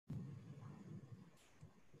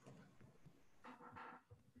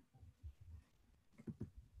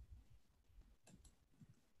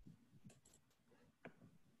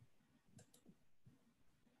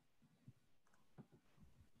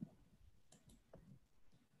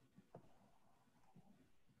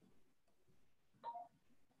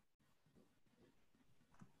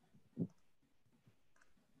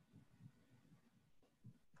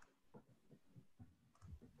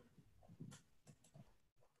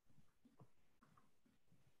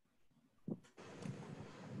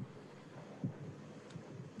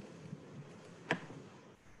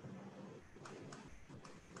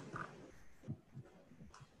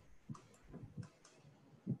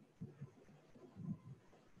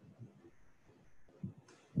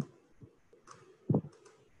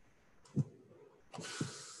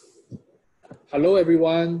Hello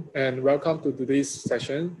everyone and welcome to today's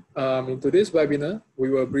session. In today's webinar, we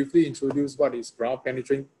will briefly introduce what is ground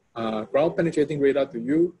penetrating radar to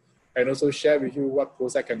you and also share with you what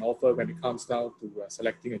PROCEQ can offer when it comes down to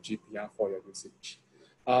selecting a GPR for your usage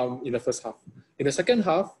in the first half. In the second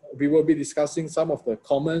half, we will be discussing some of the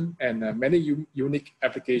common and many unique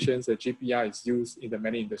applications that GPR is used in the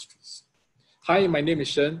many industries. Hi, my name is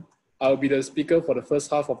Shen. I'll be the speaker for the first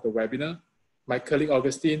half of the webinar. My colleague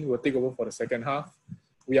Augustine will take over for the second half.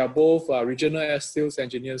 We are both regional sales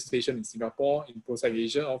engineers stationed in Singapore in PROCEQ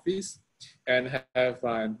Asia office, and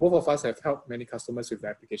both of us have helped many customers with the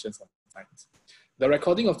applications on site. The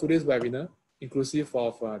recording of today's webinar, inclusive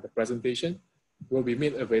of the presentation, will be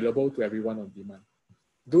made available to everyone on demand.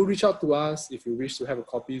 Do reach out to us if you wish to have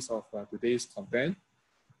copies of today's content.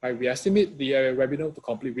 We estimate the webinar to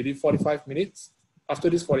complete within 45 minutes.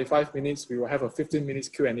 After this 45 minutes, we will have a 15 minutes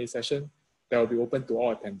Q&A session that will be open to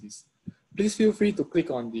all attendees. Please feel free to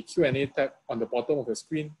click on the Q&A tab on the bottom of the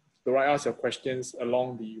screen to write us your questions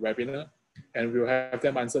along the webinar, and we'll have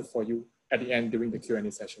them answered for you at the end during the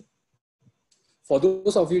Q&A session. For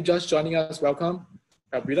those of you just joining us, welcome.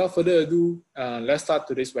 Without further ado, let's start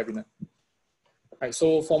today's webinar. Right,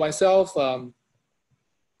 so for myself,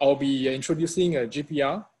 I'll be introducing a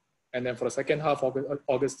GPR, and then for the second half,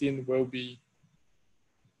 Augustine will be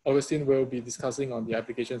discussing on the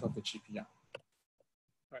applications of the GPR.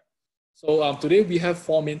 Right. So today we have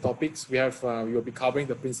four main topics. We will be covering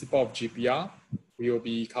the principle of GPR. We will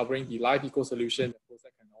be covering the live eco solution that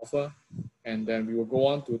PROCEQ can offer, and then we will go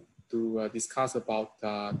on to discuss about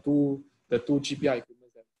the two GPR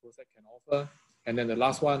equipment that PROCEQ can offer, and then the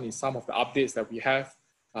last one is some of the updates that we have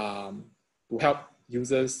to help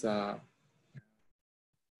users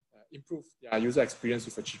improve their user experience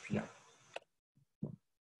with a GPR.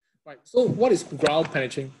 Right. So what is ground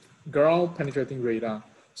penetrating radar?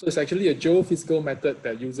 So it's actually a geophysical method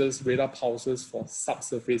that uses radar pulses for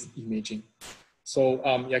subsurface imaging. So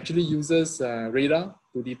it actually uses radar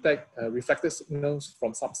to detect reflected signals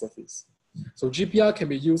from subsurface. So GPR can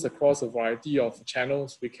be used across a variety of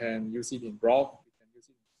channels. We can use it in rock, we can use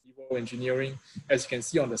it in civil engineering. As you can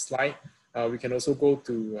see on the slide, we can also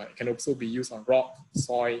it can also be used on rock,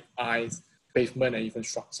 soil, ice, pavement, and even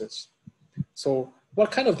structures. So what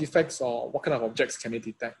kind of defects or what kind of objects can it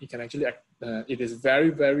detect? It can actually, it is very,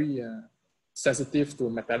 very sensitive to a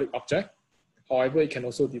metallic object. However, it can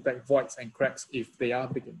also detect voids and cracks if they are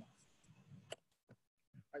big enough.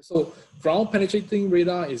 Right, so ground penetrating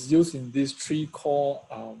radar is used in these three core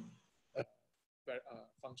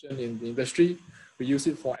functions in the industry. We use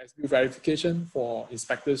it for SBU verification for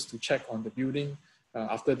inspectors to check on the building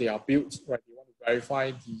after they are built. Right, they want to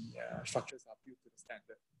verify the structures are built to the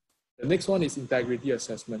standard. The next one is integrity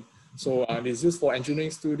assessment. So it is used for engineering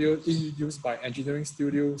studios, used by engineering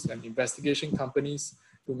studios and investigation companies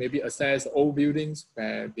to maybe assess old buildings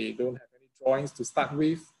where they don't have any drawings to start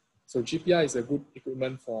with. So GPR is a good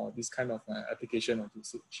equipment for this kind of application or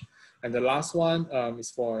usage. And the last one is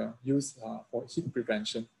for use for heat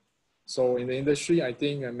prevention. So in the industry, I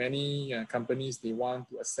think many companies, they want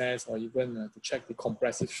to assess or even to check the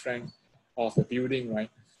compressive strength of the building, right?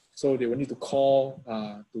 So they will need to call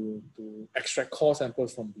to extract core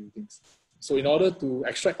samples from buildings. So in order to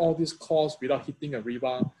extract all these cores without hitting a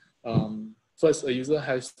rebar, first a user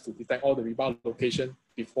has to detect all the rebar location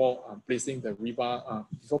before placing the rebar,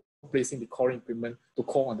 before placing the coring equipment to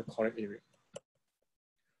core on the correct area.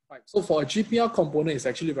 Right. So for a GPR component, it's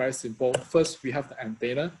actually very simple. First, we have the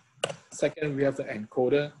antenna. Second, we have the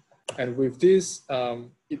encoder. And with this,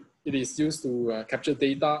 it is used to capture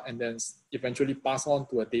data and then eventually pass on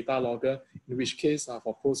to a data logger, in which case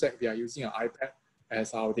for PROCEQ, we are using an iPad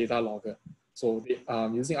as our data logger. So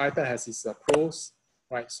using iPad has its pros,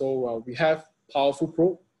 right? So we have powerful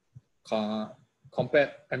probe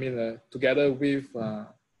together with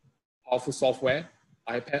powerful software,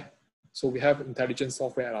 iPad. So we have intelligent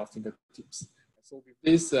software at our fingertips. So with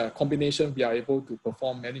this combination, we are able to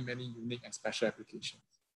perform many, many unique and special applications.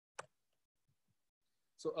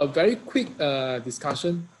 So a very quick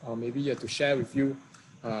discussion, or maybe to share with you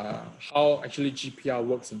how actually GPR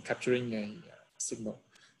works in capturing a signal.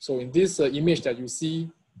 So in this image that you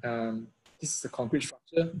see, this is a concrete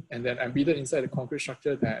structure, and then embedded inside the concrete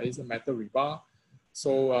structure, there is a metal rebar.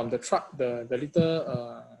 So the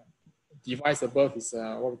little device above is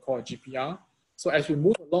what we call a GPR. So as we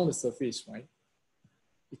move along the surface, right,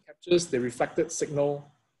 it captures the reflected signal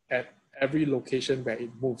at every location where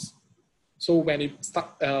it moves. So when it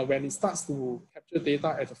starts to capture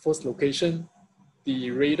data at the first location, the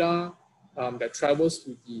radar that travels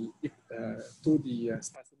to the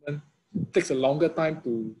specimen takes a longer time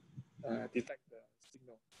to detect the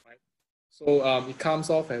signal, right? So it comes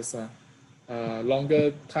off as a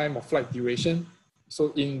longer time of flight duration.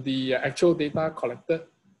 So in the actual data collected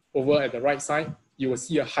over at the right side, you will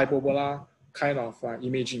see a hyperbola kind of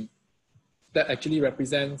imaging that actually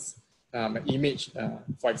represents an image,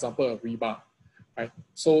 for example, a rebar, right?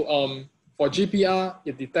 So for GPR,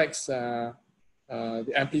 it detects the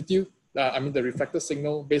amplitude, the reflected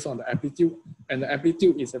signal based on the amplitude, and the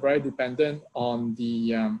amplitude is very dependent on the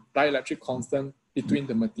dielectric constant between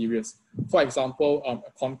the materials. For example, a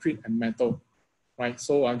concrete and metal, right?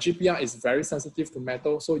 So GPR is very sensitive to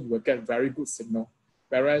metal, so you will get very good signal.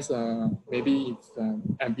 Whereas maybe if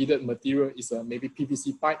embedded material is maybe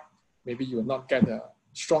PVC pipe, maybe you will not get a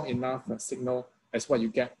strong enough signal as what you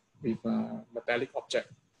get with a metallic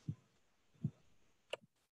object.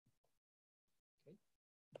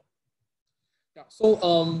 Yeah, so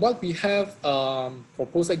what we have for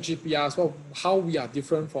PROCEQ GPRs, well, how we are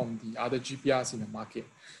different from the other GPRs in the market.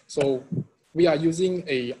 So we are using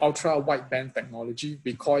a ultra wideband technology.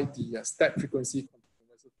 We call it the step frequency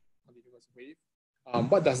continuous wave.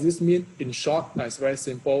 What does this mean? In short, it's very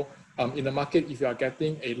simple. In the market, if you are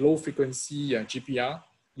getting a low frequency GPR,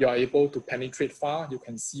 you are able to penetrate far, you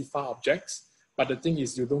can see far objects, but the thing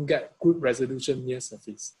is you don't get good resolution near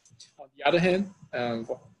surface. On the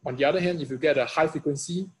other hand, if you get a high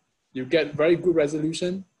frequency, you get very good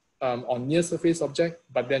resolution on near surface object,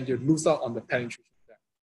 but then you lose out on the penetration depth.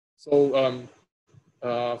 So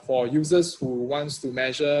for users who wants to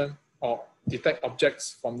measure or detect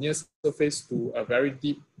objects from near surface to a very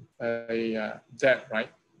deep depth, right?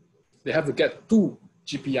 They have to get 2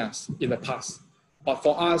 GPRs in the past. But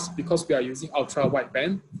for us, because we are using ultra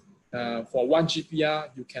wideband, for 1 GPR,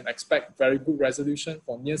 you can expect very good resolution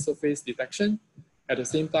for near surface detection. At the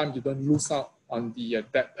same time, you don't lose out on the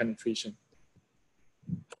depth penetration.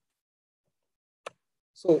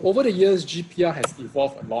 So over the years, GPR has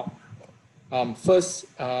evolved a lot. First,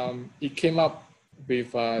 it came up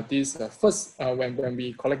with this when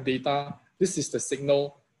we collect data, this is the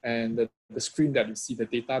signal and the screen that you see, the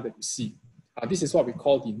data that you see. This is what we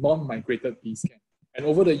call the non-migrated B-scan. And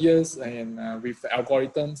over the years, and with the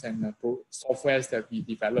algorithms and softwares that we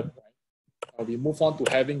developed, right, we move on to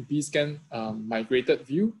having B-scan migrated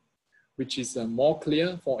view, which is more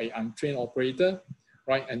clear for an untrained operator,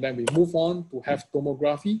 right? And then we move on to have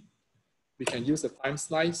tomography. We can use the time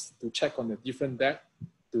slice to check on the different depth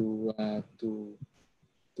to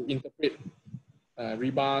interpret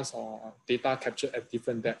rebars or data captured at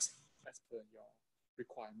different depths as per your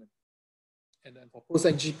requirement. And then for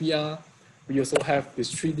PROCEQ GPR, we also have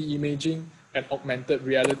this 3D imaging and augmented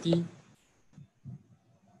reality.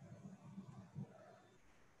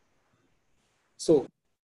 So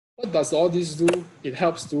what does all this do? It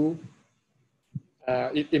helps to,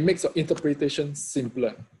 it makes your interpretation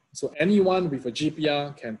simpler. So anyone with a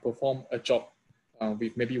GPR can perform a job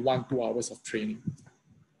with maybe 1-2 hours of training.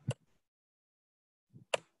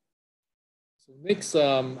 So next,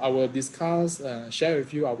 I will discuss, share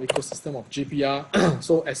with you our ecosystem of GPR.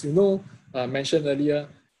 So as you know, mentioned earlier,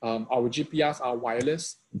 our GPRs are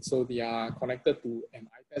wireless. So they are connected to an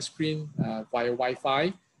iPad screen via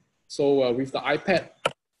Wi-Fi. So with the iPad,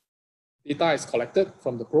 data is collected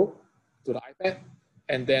from the probe to the iPad,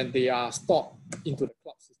 and then they are stored into the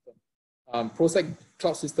cloud system. PROCEQ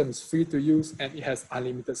cloud system is free to use, and it has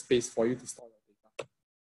unlimited space for you to store your data.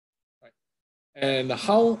 Right. And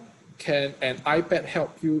how can an iPad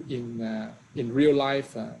help you in real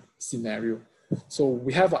life scenario? So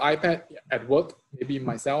we have an iPad at work. Maybe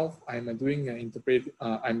myself, I'm doing an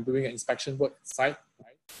inspection work site,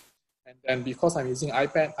 right? And then because I'm using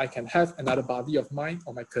iPad, I can have another buddy of mine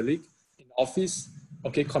or my colleague in the office,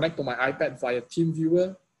 okay, connect to my iPad via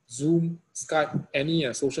TeamViewer, Zoom, Skype,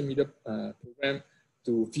 any social media program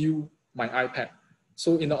to view my iPad.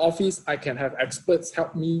 So in the office, I can have experts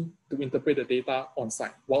help me to interpret the data on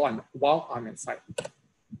site while I'm on site.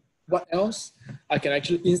 What else? I can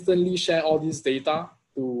actually instantly share all this data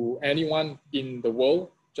to anyone in the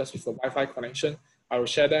world just with a Wi-Fi connection. I will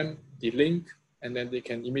share them the link, and then they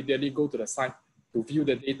can immediately go to the site to view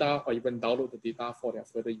the data or even download the data for their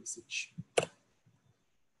further usage.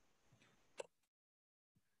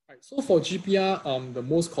 Right, so for GPR, the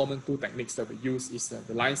most common two techniques that we use is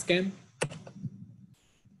the line scan.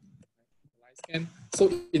 So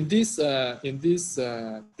in this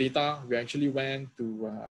data, we actually went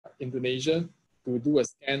to Indonesia to do a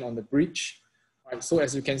scan on the bridge. Right, so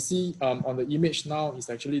as you can see on the image now, it's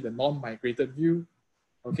actually the non-migrated view.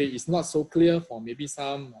 Okay, it's not so clear for maybe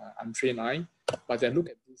some untrained eye, but then look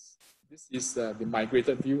at this. This is the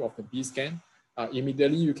migrated view of the B scan.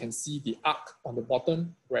 Immediately you can see the arc on the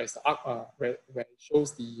bottom, whereas the arc where it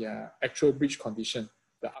shows the actual bridge condition,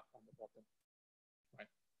 the arc on the bottom.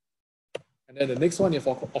 And then the next one is,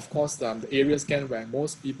 of course, the area scan, where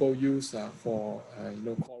most people use for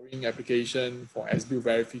coring application, for S-build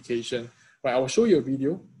verification. Right, I will show you a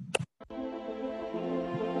video.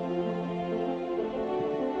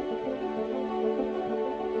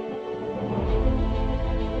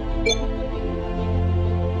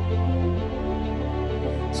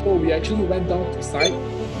 So we actually went down to site.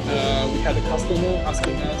 We had a customer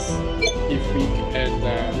asking us if we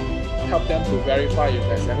can help them to verify if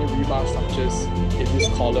there's any rebar structures in this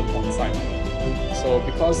column on site. So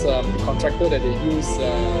because the contractor that they use,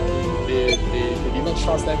 they did not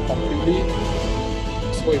trust them completely.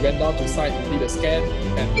 So we went down to site, did a scan,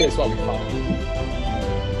 and here's what we found.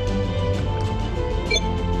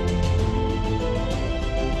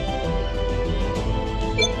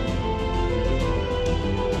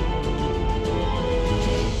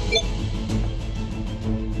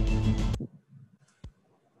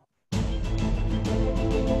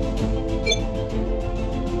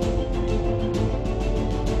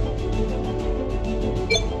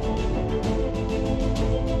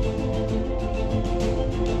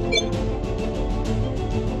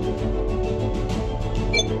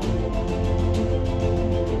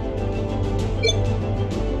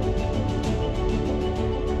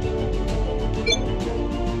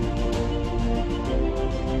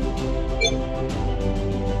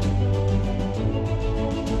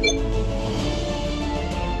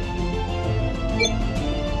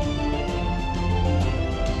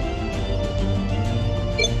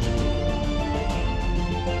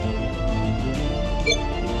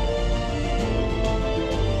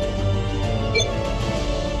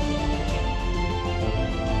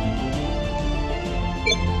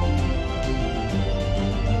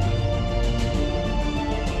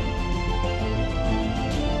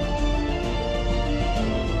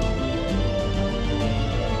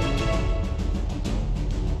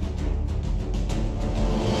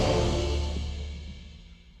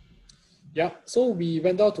 Yeah, so we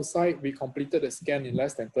went out to site, we completed the scan in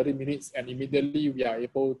less than 30 minutes, and immediately we are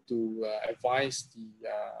able to advise the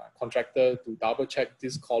contractor to double check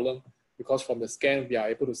this column, because from the scan, we are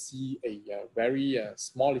able to see a very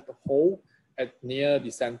small little hole near the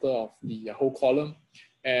center of the whole column.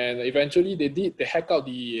 And eventually they hack out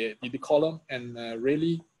the column, and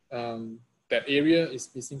really that area is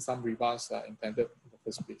missing some rebars intended in the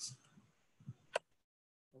first place.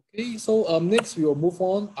 Okay, so next we will move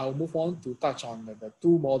on. I'll move on to touch on the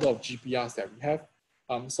two model of GPRs that we have.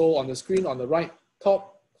 So on the screen on the right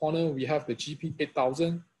top corner, we have the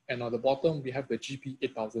GP8000, and on the bottom, we have the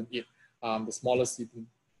GP8008, the smaller sibling.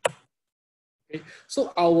 Okay,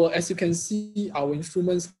 so as you can see, our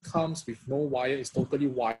instruments comes with no wire, it's totally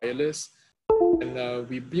wireless. And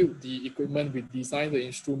we built the equipment, we designed the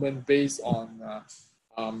instrument based on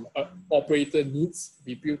operator needs.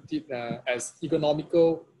 We built it as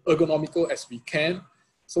ergonomical as we can.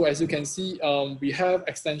 So as you can see, we have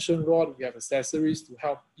extension rod, we have accessories to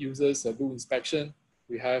help users do inspection.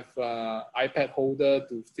 We have iPad holder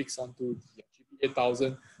to fix onto the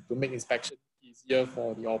GP8000 to make inspection easier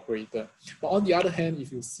for the operator. But on the other hand,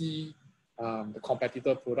 if you see the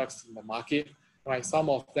competitor products in the market, right, some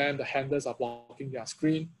of them, the handles are blocking their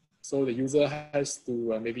screen. So the user has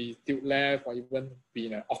to maybe tilt left or even be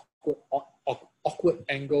in an awkward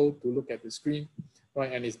angle to look at the screen,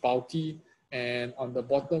 right? And it's bulky. And on the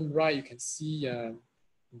bottom right, you can see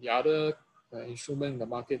the other instrument in the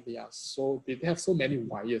market, they have so many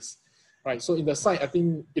wires, right? So in the site, I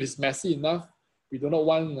think it is messy enough. We do not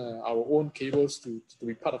want our own cables to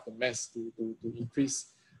be part of the mess, to increase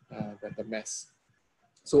the mess.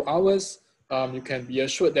 So ours, you can be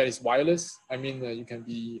assured that it's wireless. I mean, you can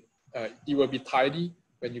be, it will be tidy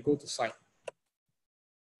when you go to site.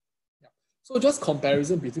 Yeah. So just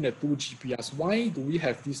comparison between the two GPRs. Why do we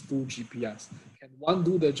have these two GPRs? Can one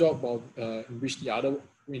do the job while, in which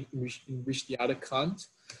the other can't?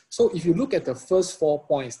 So if you look at the first 4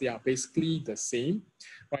 points, they are basically the same,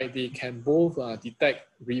 right? They can both detect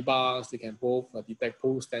rebars, they can both detect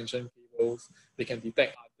post tension cables, they can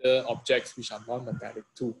detect other objects which are non-metallic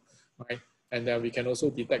too, right? And then we can also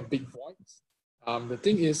detect big voids. The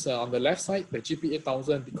thing is, on the left side, the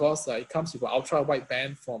GP8000, because it comes with an ultra wide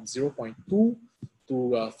band from 0.2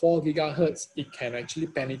 to 4 gigahertz, it can actually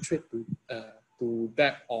penetrate to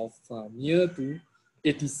depth of near to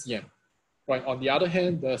 80 cm. Right. On the other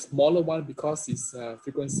hand, the smaller one, because its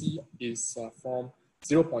frequency is from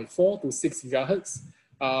 0.4 to 6 gigahertz,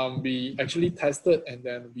 we actually tested, and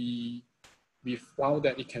then we found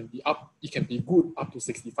that it can be good up to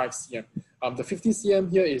 65 cm. The 50 cm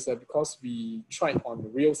here is because we tried on the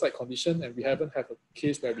real site condition, and we haven't had a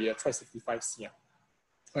case where we have tried 65 cm.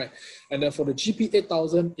 Right, and then for the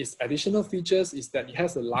GP8000, its additional features is that it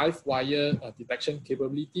has a live wire detection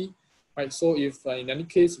capability. Right, so if in any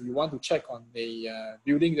case we want to check on a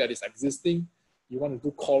building that is existing, you want to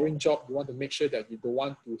do coring job, you want to make sure that you don't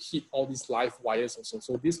want to hit all these live wires also.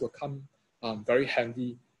 So this will come very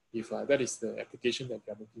handy if that is the application that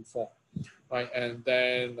you're looking for. Right, and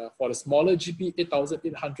then for the smaller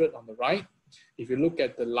GP8800 on the right, if you look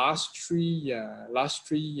at the last three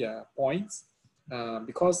points,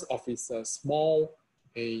 because of its small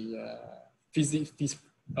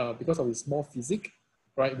physics,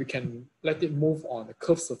 right, we can let it move on the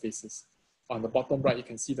curved surfaces. On the bottom right, you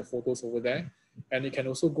can see the photos over there, and it can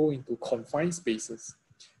also go into confined spaces.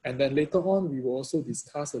 And then later on, we will also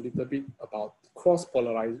discuss a little bit about cross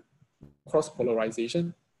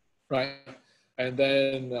polarization, right? And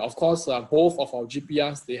then, of course, both of our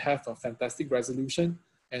GPRs, they have a fantastic resolution,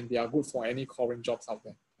 and they are good for any coring jobs out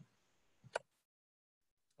there.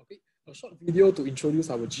 Okay, a short video to introduce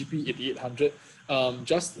our GP8800.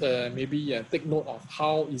 Just maybe take note of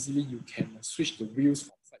how easily you can switch the wheels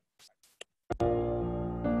from side to side.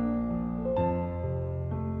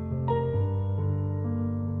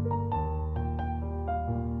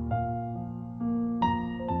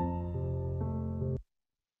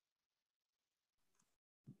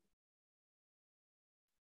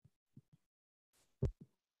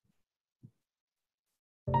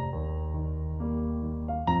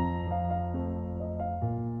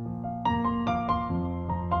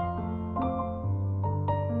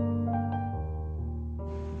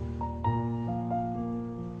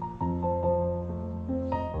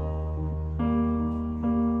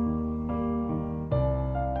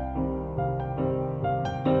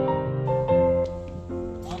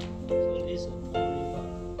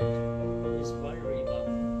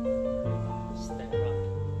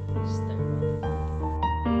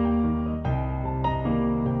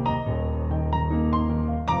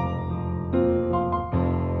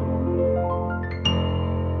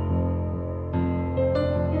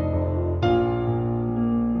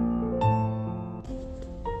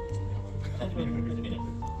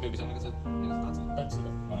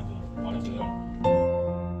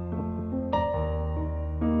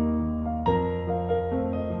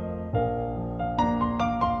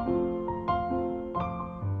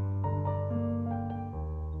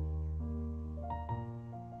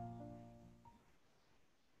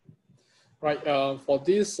 Right, for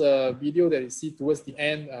this video that you see towards the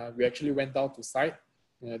end, we actually went down to site.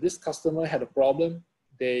 This customer had a problem.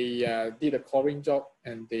 They did a coring job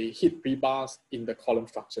and they hit rebars in the column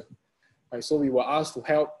structure. Right, so we were asked to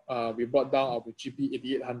help. We brought down our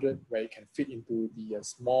GP8800 where it can fit into the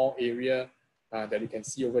small area that you can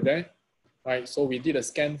see over there. Right, so we did a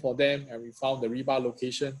scan for them and we found the rebar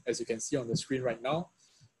location as you can see on the screen right now.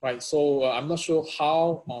 Right, so I'm not sure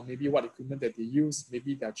how or maybe what equipment that they use.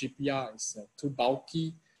 Maybe their GPR is too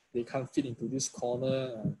bulky. They can't fit into this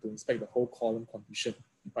corner to inspect the whole column condition.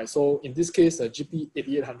 Right, so in this case, a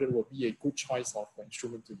GP8800 will be a good choice of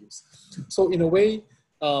instrument to use. So in a way,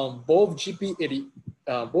 both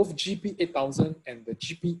GP8000 and the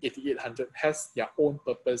GP8800 has their own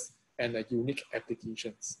purpose and unique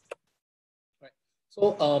applications. Right,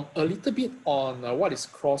 so a little bit on what is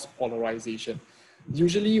cross polarization.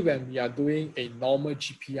 Usually when we are doing a normal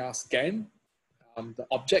GPR scan, the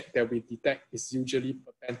object that we detect is usually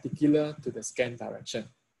perpendicular to the scan direction,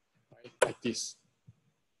 right? Like this.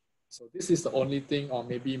 So this is the only thing, or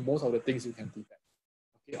maybe most of the things you can detect.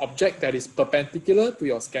 Okay, object that is perpendicular to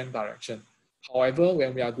your scan direction. However,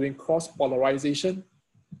 when we are doing cross polarization,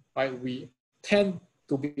 right, we tend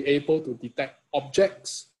to be able to detect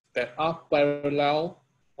objects that are parallel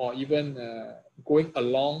or even going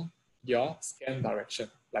along your scan direction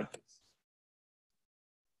like this.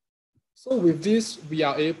 So with this, we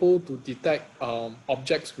are able to detect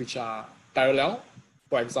objects which are parallel.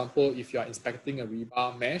 For example, if you are inspecting a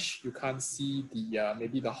rebar mesh, you can't see the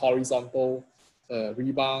maybe the horizontal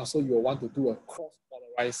rebar, so you want to do a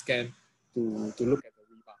cross-polarized scan to look at the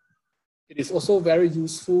rebar. It is also very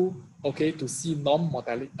useful, okay, to see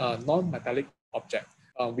non-metallic objects.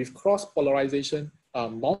 With cross-polarization,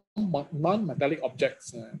 non-metallic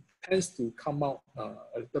objects tends to come out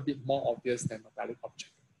a little bit more obvious than metallic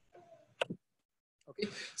objects. Okay,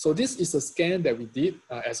 so this is a scan that we did.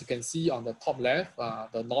 As you can see on the top left,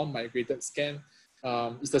 the non-migrated scan.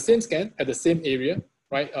 It's the same scan at the same area,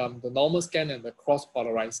 right? The normal scan and the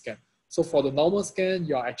cross-polarized scan. So for the normal scan,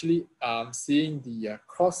 you're actually seeing the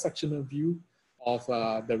cross-sectional view of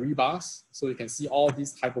the rebars. So you can see all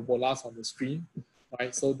these hyperbolas on the screen,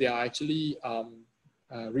 right? So they are actually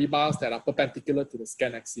rebars that are perpendicular to the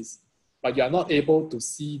scan axis. but you are not able to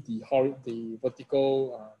see the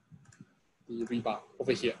vertical the rebar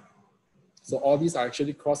over here. So all these are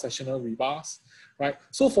actually cross-sectional rebars, right?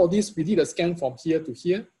 So for this, we did a scan from here to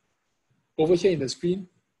here. Over here in the screen,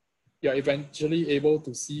 you're eventually able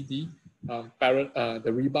to see the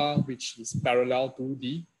rebar which is parallel to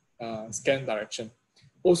the scan direction.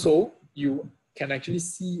 Also, you can actually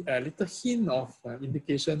see a little hint of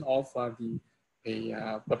indication of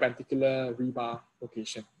a perpendicular rebar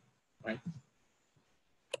location, right?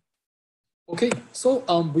 Okay, so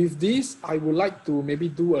with this, I would like to maybe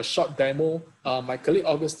do a short demo. My colleague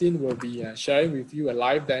Augustine will be sharing with you a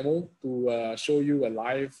live demo to show you a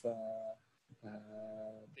live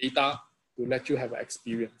data to let you have an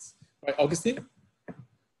experience. Right, Augustine?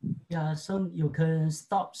 Yeah, so you can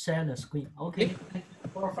stop share the screen. Okay,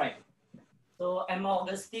 perfect. So I'm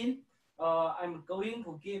Augustine. I'm going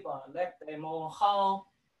to give a lab demo how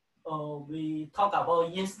we talk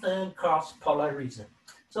about instant cross polarization.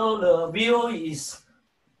 So the view is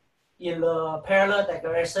in the parallel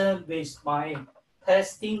direction with my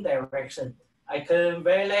testing direction. I can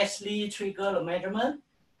wirelessly trigger the measurement.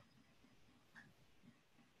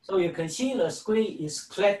 So you can see the screen is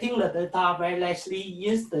collecting the data wirelessly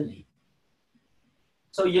instantly.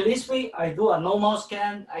 So in this way, I do a normal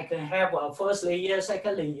scan. I can have a first layer,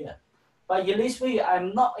 second layer. But in this way,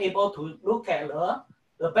 I'm not able to look at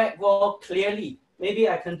the back wall clearly. Maybe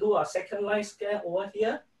I can do a second line scan over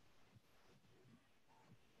here.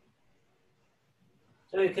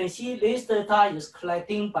 So you can see this data is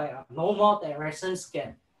collecting by a normal direction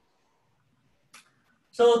scan.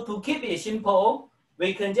 So to keep it simple,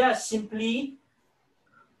 we can just simply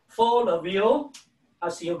fold the view,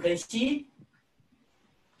 as you can see,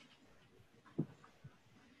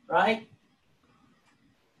 right?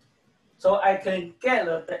 So I can get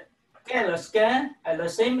the scan at the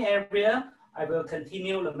same area. I will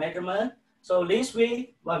continue the measurement. So this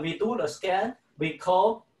way, when we do the scan, we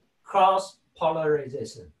call cross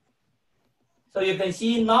polarization. So you can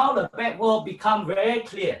see now the back wall become very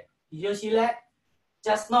clear. Did you see that?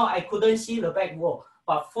 Just now I couldn't see the back wall,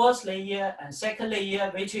 but first layer and second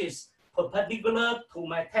layer, which is perpendicular to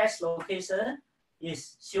my test location,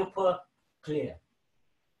 is super clear,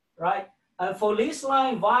 right? And for this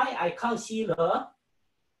line, why I can't see the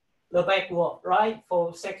back wall, right?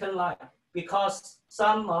 For second line, because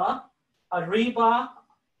some a rebar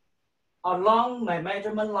along my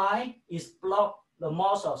measurement line is blocked the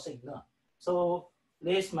most of signal. So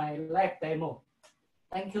this is my lab demo.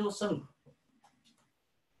 Thank you, Sung.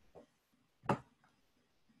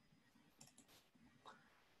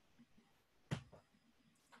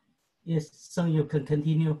 Yes, Sung, you can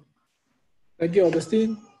continue. Thank you,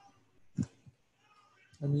 Augustine.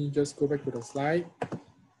 Let me just go back to the slide.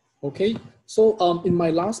 Okay, so in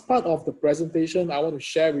my last part of the presentation, I want to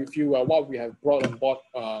share with you what we have brought on board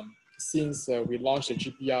since we launched the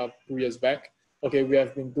GPR 2 years back. Okay, we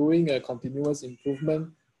have been doing a continuous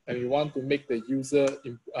improvement, and we want to make the user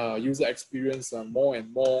experience more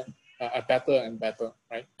and more better and better,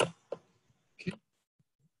 right? Okay.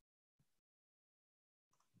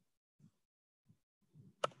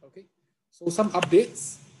 Okay, so some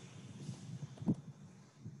updates.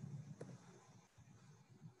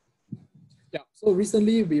 Yeah, so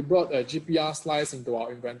recently we brought a GPR Slice into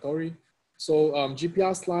our inventory. So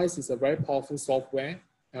GPR Slice is a very powerful software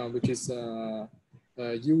which is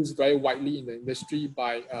used very widely in the industry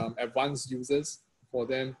by advanced users for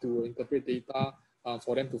them to interpret data,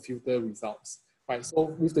 for them to filter results. Right.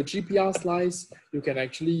 So with the GPR Slice, you can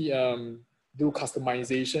actually do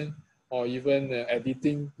customization or even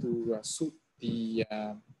editing to suit the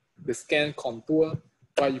scan contour.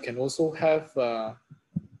 But you can also have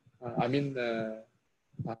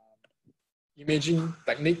imaging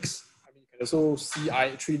techniques. I mean, you can also see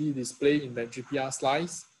 3D display in the GPR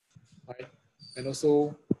Slice, right? And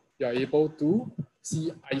also you are able to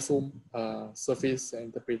see ISO surface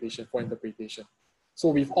interpretation for interpretation. So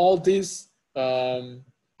with all this,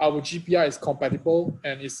 our GPR is compatible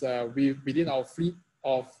and is within our fleet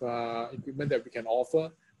of equipment that we can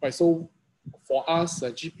offer. Right. So for us,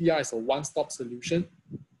 GPR is a one-stop solution.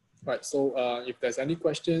 Right, so if there's any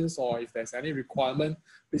questions or if there's any requirement,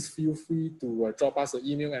 please feel free to drop us an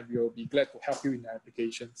email and we will be glad to help you in the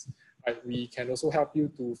applications. Right, we can also help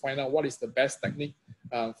you to find out what is the best technique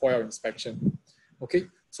for your inspection. Okay,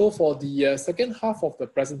 so for the second half of the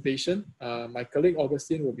presentation, my colleague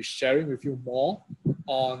Augustine will be sharing with you more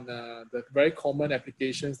on the very common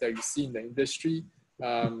applications that you see in the industry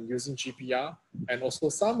using GPR, and also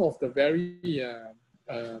some of the very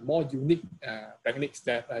more unique techniques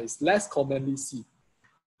that is less commonly seen.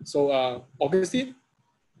 So Augustine?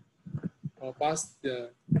 I'll pass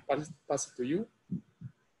it to you.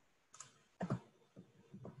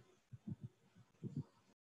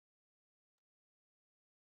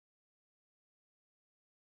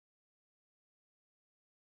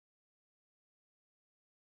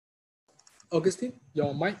 Augustine,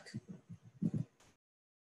 your mic.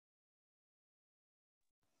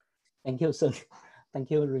 Thank you, sir. Thank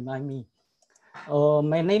you for reminding me.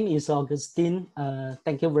 My name is Augustine.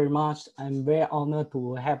 Thank you very much. I'm very honored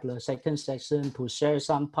to have the second session to share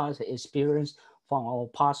some past experience from our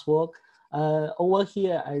past work. Over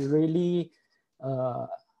here, I really,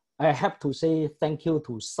 I have to say thank you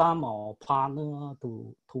to some of our partners,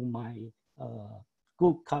 to my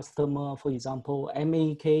good customer. For example,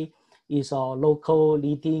 MEK is our local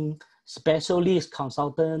leading specialist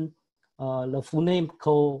consultant. The full name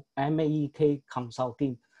called MEK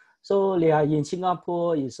Consulting. So they are in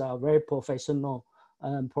Singapore, is very professional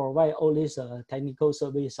and provide all this technical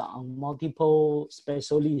service on multiple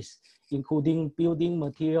specialists, including building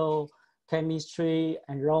material, chemistry,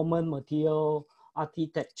 environment material,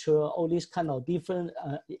 architecture, all these kind of different,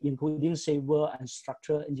 including civil and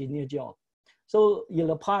structural engineer job. So in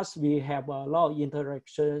the past, we have a lot of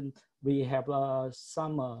interaction. We have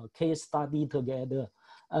some case study together.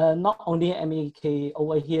 Not only MEK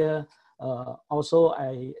over here, also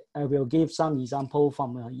I will give some example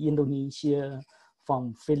from Indonesia,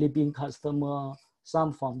 from Philippine customer,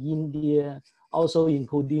 some from India, also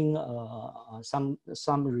including some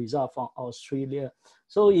result from Australia.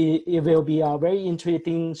 So it will be a very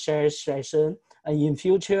interesting share session. And in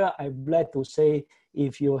future, I'd like to say,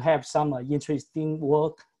 if you have some interesting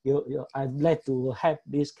work, I'd like to have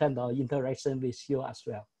this kind of interaction with you as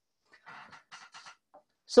well.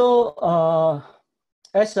 So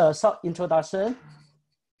as a short introduction,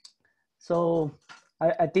 so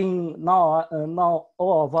I think now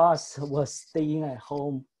all of us were staying at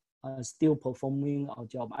home, still performing our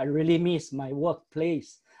job. I really miss my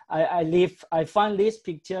workplace. I found this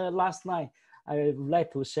picture last night. I would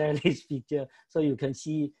like to share this picture so you can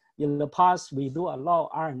see. In the past, we do a lot of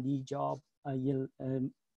R&D job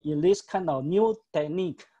in this kind of new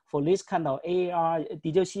technique for this kind of AR.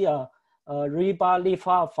 Did you see a rebar lift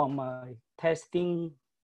up from my testing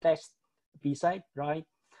test beside, right?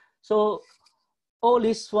 So all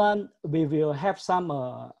this one, we will have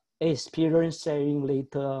some experience sharing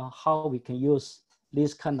later how we can use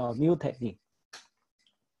this kind of new technique.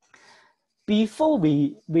 Before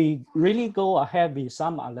we really go ahead with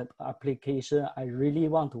some other application, I really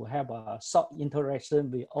want to have a short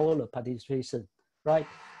interaction with all the participants, right?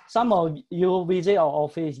 Some of you visit our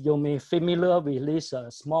office, you may familiar with this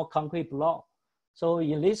small concrete block. So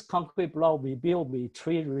in this concrete block, we build with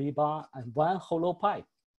 3 rebar and 1 hollow pipe.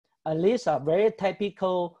 And this is a very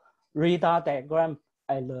typical radar diagram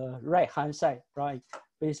at the right-hand side, right?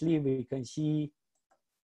 Basically, we can see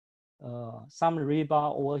some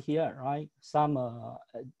rebar over here, right? Some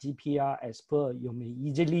GPR as per, you may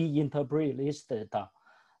easily interpret this data.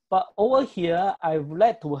 But over here, I would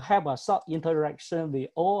like to have a short interaction with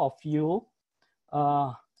all of you.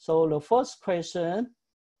 So the first question,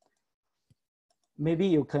 maybe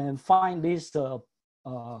you can find this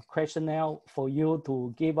questionnaire for you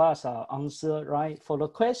to give us an answer, right? For the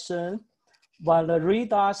question, while the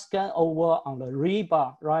radar scan over on the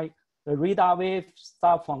rebar, right? The radar wave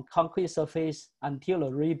start from concrete surface until the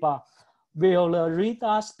rebar. Will the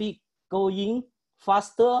radar speed going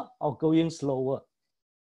faster or going slower?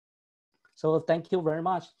 So thank you very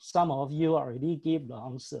much. Some of you already gave the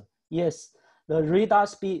answer. Yes, the radar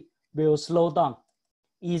speed will slow down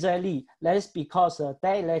easily. That's because the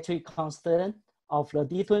dielectric constant of the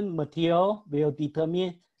different material will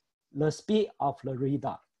determine the speed of the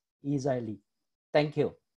radar easily. Thank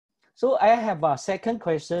you. So I have a second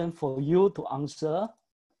question for you to answer.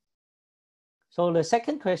 So the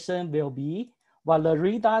second question will be, what the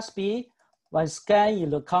radar speed when scanned in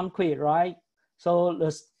the concrete, right? So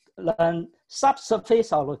the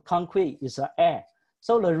subsurface of the concrete is air.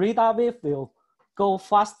 So the radar wave will go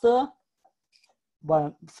faster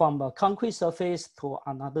from the concrete surface to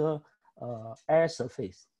another air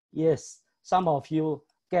surface. Yes, some of you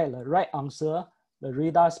get the right answer. The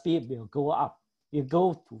radar speed will go up. It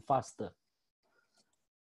goes too faster.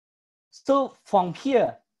 So from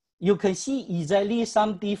here, you can see easily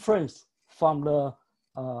some difference from the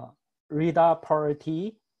radar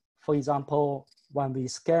polarity. For example, when we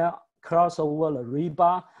scan cross over the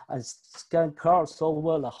rebar and scan cross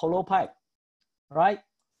over the hollow pipe, right?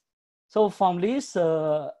 So from this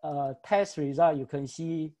test result, you can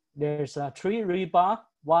see there's 3 rebar,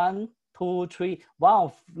 1, 2, 3. One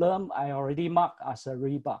of them I already marked as a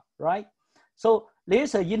rebar, right? So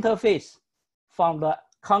there's an interface from the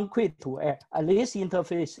concrete to air. And this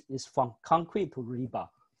interface is from concrete to rebar.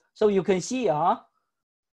 So you can see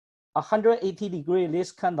 180 degree,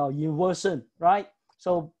 this kind of inversion, right?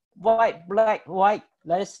 So white, black, white,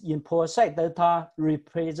 let's in PROCEQ data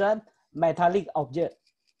represent metallic object.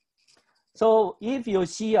 So if you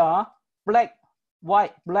see black,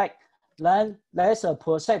 white, black, then let's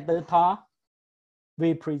PROCEQ data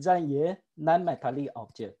represent a non-metallic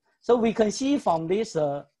object. So we can see from this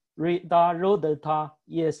radar raw data,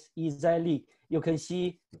 yes, exactly. You can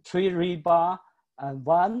see 3 rebar and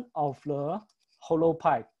 1 of the hollow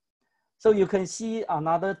pipe. So you can see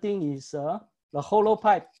another thing is the hollow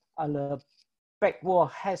pipe and the back wall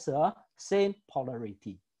has the same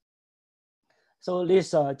polarity. So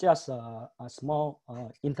this just a small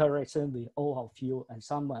interaction with all of you, and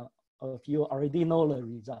some of you already know the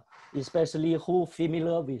result, especially who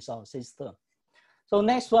familiar with our system. So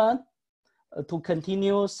next one, to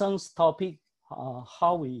continue Sung's topic,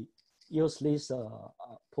 how we use this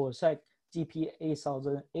PROCEQ GPR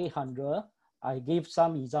 8800. I give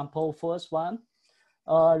some example. First one,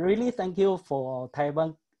 really thank you for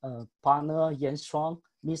Taiwan partner Yan Strong.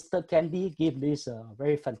 Mr. Candy give this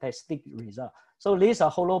very fantastic result. So this is a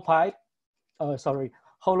hollow pipe,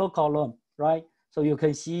 hollow column, right? So you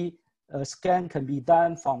can see a scan can be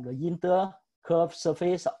done from the inner curved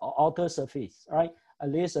surface or outer surface, right?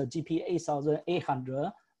 And this is a GPR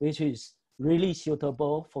 8800, which is really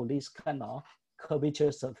suitable for this kind of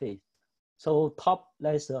curvature surface. So top,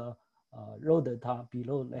 there's a raw data,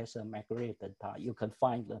 below there's a macro data. You can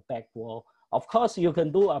find the back wall. Of course, you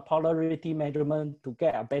can do a polarity measurement to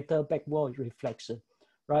get a better back wall reflection,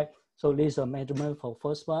 right? So this is a measurement for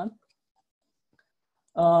first one.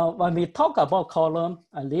 When we talk about column,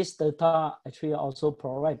 and this data actually also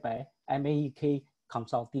provided by MAEK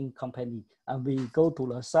consulting company, and we go to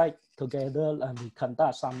the site together and we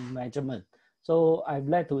conduct some measurement. So I'd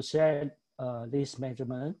like to share this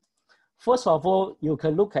measurement. First of all, you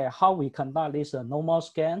can look at how we conduct this normal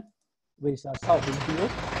scan with a southern view.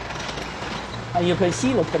 And you can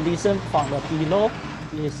see the condition from the below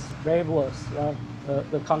is very worse, right?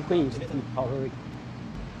 The concrete is intolerant.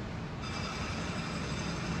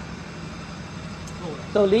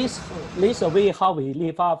 So this way how we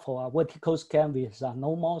leave out for a vertical scan with a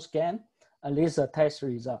normal scan, and this is a test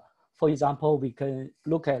result. For example, we can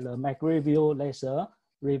look at the macro view, there's a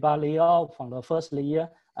rebar layout from the first layer,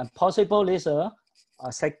 and possible there's a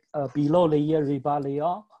below layer rebar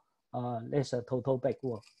layout, there's a total back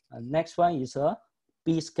wall. And next one is a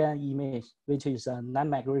B-scan image, which is a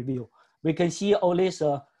non-macro view. We can see all this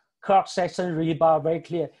cross-section rebar very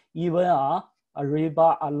clear, even a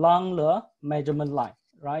rebar along the measurement line,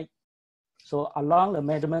 right? So along the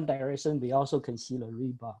measurement direction, we also can see the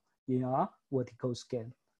rebar in our vertical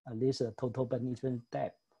scan. And this is a total penetration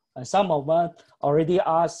depth. And some of us already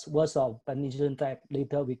asked what's our penetration depth.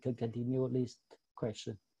 Later we can continue this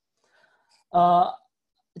question.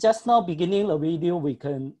 Just now beginning the video, we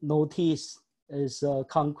can notice is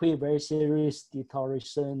concrete very serious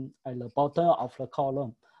deterioration at the bottom of the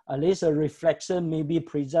column. At least a reflection maybe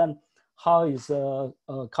present how is a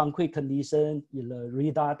concrete condition in the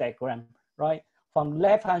radar diagram, right? From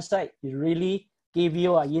left-hand side, it really give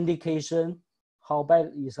you an indication how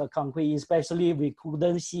bad is a concrete, especially we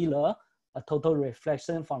couldn't see a total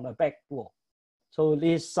reflection from the back wall. So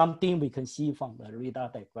this is something we can see from the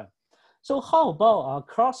radar diagram. So how about a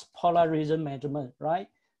cross-polarism measurement, right?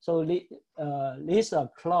 So this is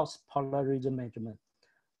a cross-polarism measurement.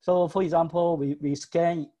 So for example, we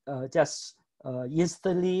scan just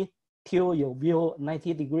instantly till your view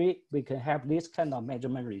 90 degrees, we can have this kind of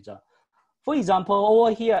measurement result. For example,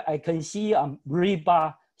 over here, I can see a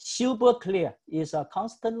rebar super clear is a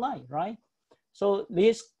constant line, right? So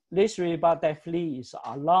this rebar definitely is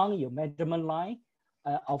along your measurement line.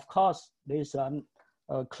 Of course, there's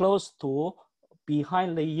close to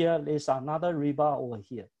behind layer, there's another rebar over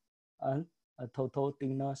here, and a total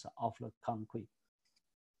thickness of the concrete.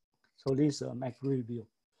 So this is a macro view.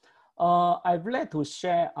 I'd like to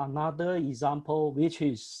share another example, which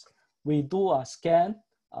is we do a scan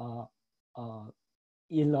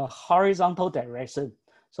in a horizontal direction.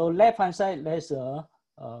 So left-hand side, there's a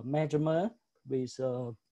measurement with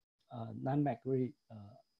non-macro.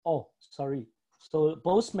 So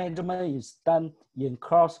both measurement is done in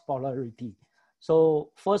cross polarity. So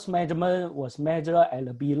first measurement was measured at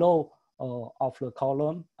the below of the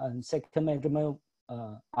column, and second measurement,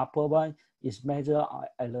 upper one, is measured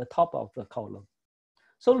at the top of the column.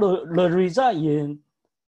 So the result in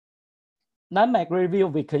non-macro view,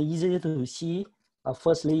 we can easily to see a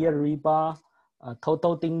first layer rebar,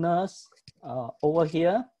 total thickness over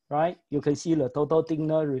here, right? You can see the total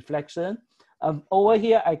thickness reflection. Over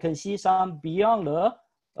here, I can see some beyond the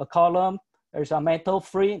column, there's a metal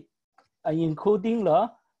frame, including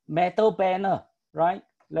the metal banner, right?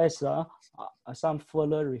 There's some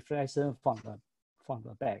further reflection from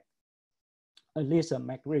the back. At least a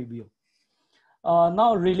McRae view.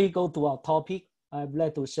 Now really go to our topic. I'd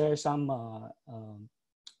like to share some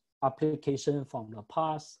application from the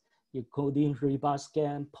past, including rebar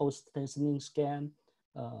scan, post-tensioning scan,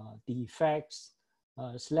 defects,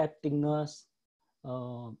 slab thickness.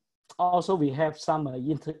 Also, we have some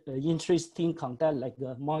interesting content like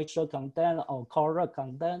the moisture content or coral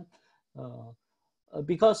content.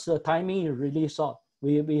 Because the timing is really short,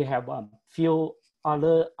 we have a few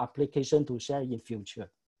other applications to share in future.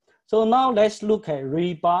 So now let's look at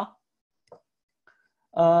rebar.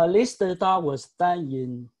 This data was done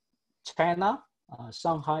in China,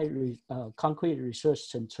 Shanghai Concrete Research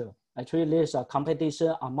Center. Actually, there's a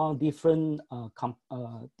competition among different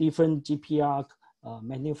GPR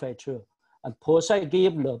manufacturer, and PROCEQ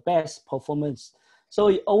gave the best performance.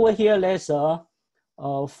 So over here, there's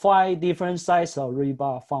 5 different sizes of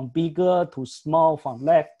rebar, from bigger to small, from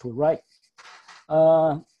left to right.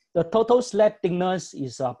 The total slab thickness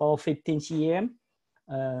is about 15 cm.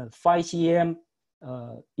 5 cm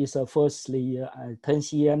is the first layer, and 10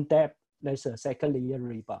 cm depth, that's the second layer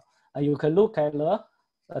rebar. And you can look at the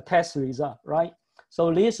test result, right?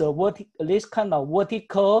 So this kind of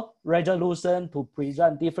vertical resolution to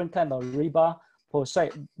present different kind of rebar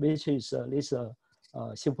PROCEQ, which is this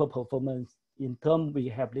super performance. In terms, we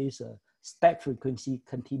have this step frequency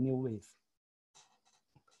continue with.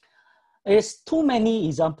 It's too many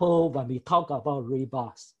examples when we talk about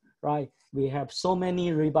rebars, right? We have so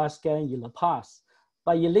many rebar scans in the past,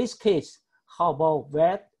 but in this case, how about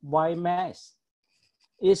wet white mass?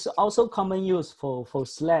 It's also common use for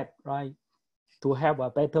slab, right? To have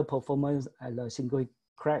a better performance at a single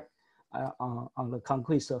crack on the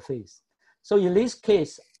concrete surface. So in this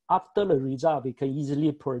case, after the result, we can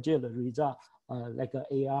easily project the result like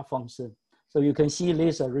an AR function. So you can see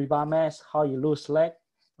this rebar mass, how it looks like,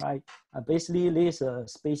 right? Basically, this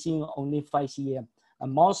spacing only 5 cm.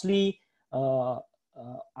 And mostly,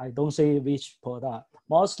 I don't say which product,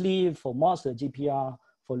 mostly for most of the GPR,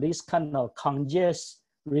 for this kind of congested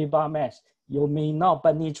rebar mass, you may not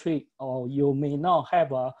penetrate or you may not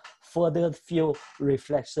have a further field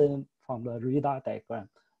reflection from the radar diagram.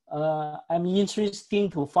 I'm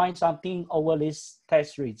interested to find something over this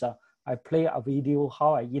test result. I play a video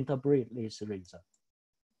how I interpret this result.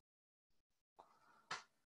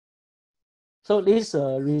 So this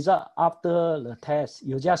result after the test,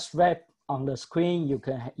 you just wrap on the screen, you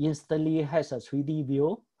can instantly have a 3D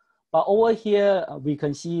view. But over here, we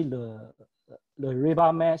can see the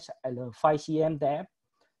rebar mesh at the 5 cm depth.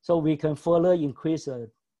 So we can further increase the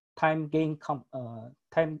time gain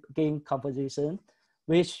composition,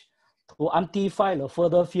 which to amplify the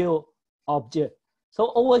further field object.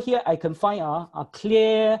 So over here, I can find a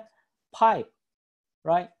clear pipe,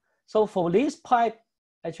 right? So for this pipe,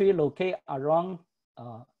 actually locate around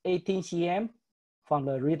 18 cm from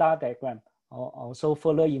the radar diagram. Also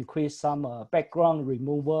further increase some background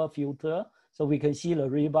removal filter, so we can see the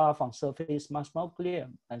rebar from surface much more clear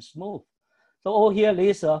and smooth. So over here,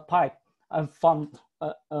 there's a pipe, and from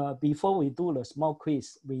before we do the small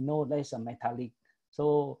quiz, we know there's a metallic.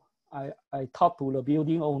 So I talked to the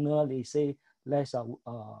building owner, they say there's a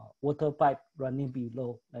water pipe running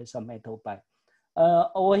below, there's a metal pipe.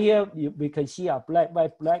 Over here, we can see a black,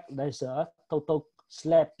 white, black, there's a total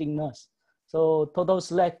slab thickness. So total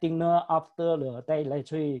slab thickness after the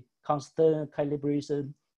dielectric constant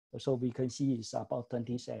calibration, so we can see it's about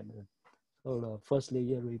 27. So the first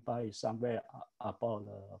layer rebar is somewhere about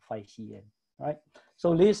 5 cm, right?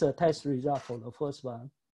 So this is a test result for the first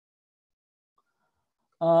one.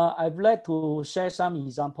 I'd like to share some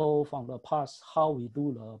example from the past, how we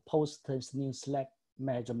do the post-tensioning slab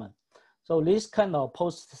measurement. So this kind of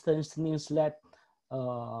post-tensioning slab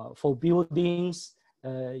for buildings,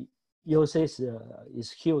 usage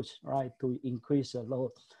is huge, right, to increase the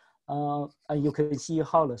load. And you can see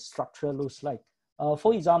how the structure looks like.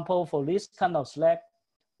 For example, for this kind of slab,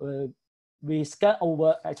 we scan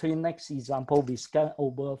over, actually next example, we scan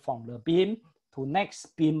over from the beam to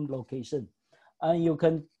next beam location. And you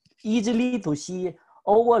can easily to see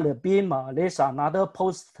over the beam, there's another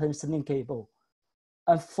post-tensioning cable.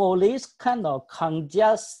 And for this kind of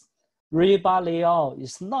congested rebar layout,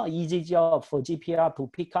 it's not easy job for GPR to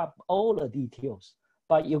pick up all the details,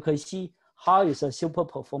 but you can see how it's a super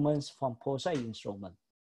performance from PROCEQ instrument.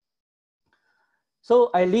 So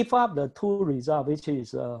I leave up the two results, which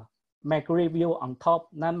is McRae view on top,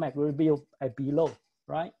 non-McRae view below,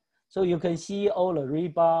 right? So you can see all the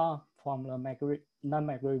rebar from the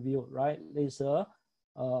non-magnetic view, right? There's a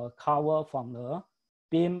cover from the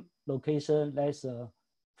beam location. That's the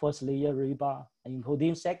first layer rebar,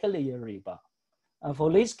 including second layer rebar. And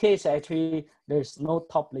for this case, actually, there's no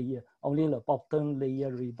top layer, only the bottom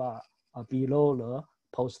layer rebar below the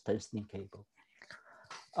post-tensioning cable.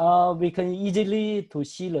 We can easily to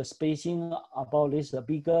see the spacing about this. The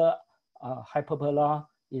bigger hyperbola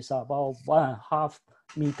is about 1.5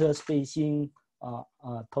 meter spacing.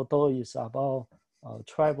 Total is about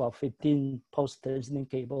 12 or 15 post-tensioning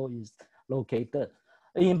cable is located.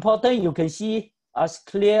 Important, you can see as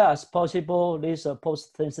clear as possible this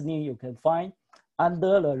post-tensioning you can find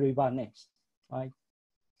under the rebar nest, right?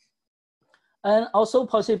 And also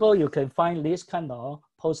possible you can find this kind of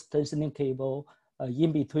post-tensioning cable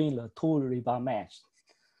in between the two rebar mesh.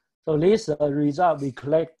 So this result we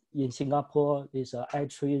collect in Singapore is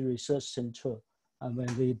actually research center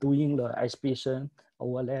when we're doing the exhibition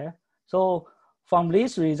over there. So from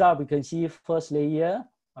this result, we can see first layer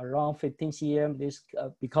around 15 cm. This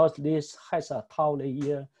because this has a tau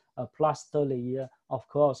layer, a plaster layer, of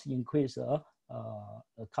course, increase the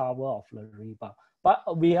cover of the rebar.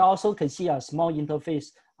 But we also can see a small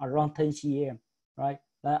interface around 10 cm, right?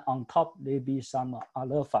 Then on top, there be some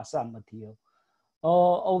other facade material.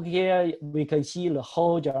 Over here, we can see the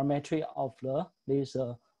whole geometry of this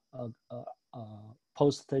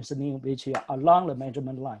post-tensioning, which is along the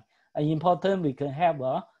measurement line. And important, we can have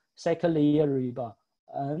a second layer rebar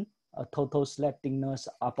and a total slab thickness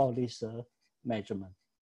about this measurement.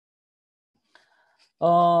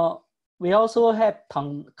 We also have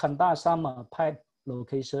conduct some pipe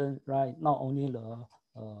location, right? Not only the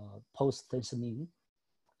post-tensioning.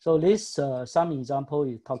 So this some example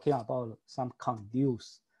is talking about some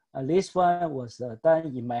conduits. This one was done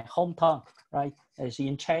in my hometown, right? As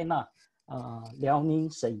in China, Liaoning,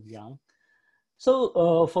 Shenyang.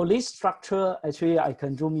 So for this structure, actually I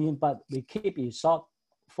can zoom in, but we keep it short.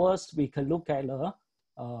 First, we can look at the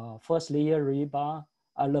first layer rebar.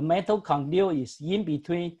 The metal conduit is in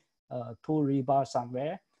between two rebar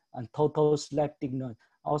somewhere, and total slab thickness.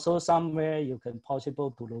 Also somewhere you can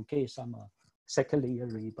possible to locate some second layer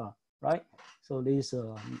rebar, right? So this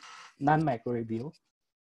non-magnetic view.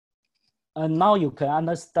 And now you can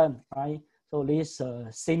understand, right? So this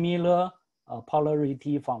similar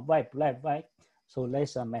polarity from white, black, white. So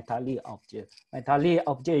that's a metallic object. Metallic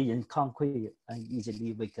object in concrete, and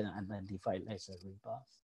easily we can identify as a rebar.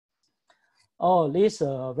 Oh, this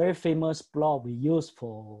very famous block we use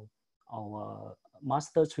for our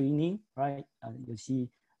master training, right? And you see,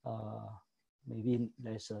 maybe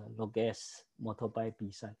there's a Logas motorbike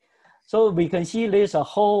beside. So we can see there's a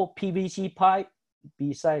whole PVC pipe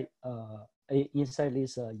beside inside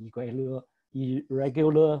this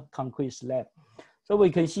irregular concrete slab. So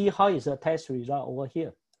we can see how is the test result over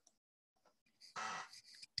here.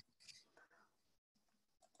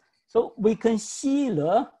 So we can see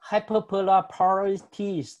the hyperpolar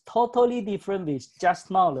polarity is totally different with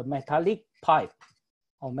just now the metallic pipe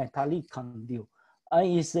or metallic conduit.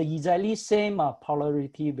 It's exactly same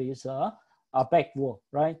polarity with a back wall,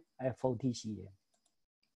 right, at 40 cm.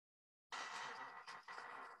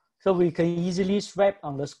 So we can easily swap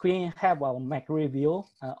on the screen, have our macro view,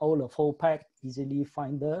 all the full pack easily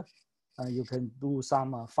finder. You can do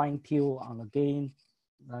some fine tune on the gain.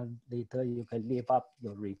 Later you can lift up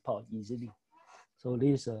your report easily. So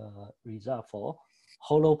this result for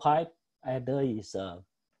hollow pipe, either is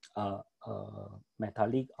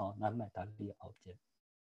metallic or non-metallic object.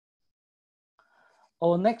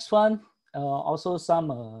 Oh, next one, also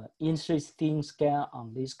some interesting scan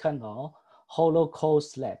on this kind of hollow core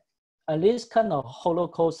slab. And this kind of hollow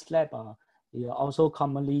core slab is also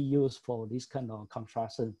commonly used for this kind of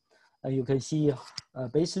construction. You can see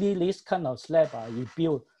basically this kind of slab is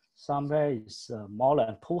built somewhere is more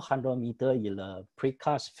than 200 meters in a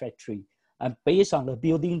precast factory. And based on the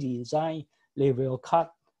building design, they will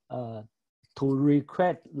cut to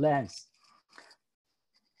required length.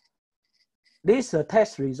 This is a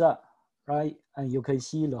test result, right? And you can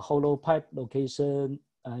see the hollow pipe location,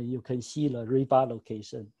 you can see the rebar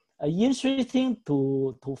location. Interesting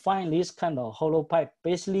to find this kind of hollow pipe.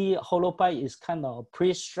 Basically, hollow pipe is kind of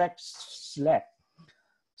pre-stressed slab.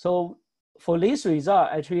 So for this result,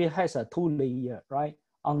 actually has a 2 layer, right?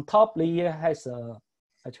 On top layer has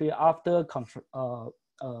actually after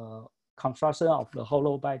construction of the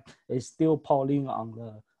hollow pipe is still pouring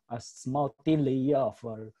on a small thin layer of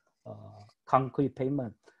concrete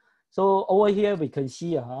pavement. So over here we can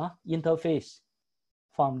see interface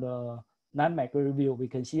from the non-magnetic view. We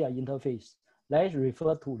can see an interface that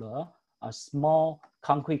refer to a small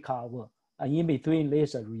concrete cover, and in between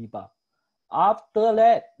there's a rebar. after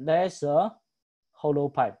that, there's a hollow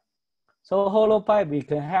pipe. So hollow pipe, we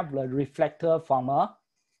can have the reflector from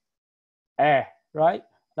air, right?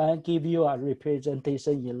 And give you a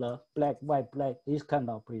representation in the black, white, black, this kind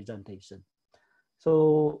of presentation.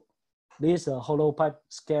 So this is a hollow pipe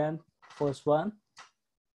scan, first one.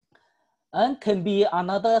 And can be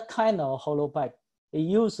another kind of hollow pipe. It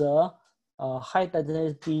uses a high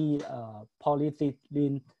density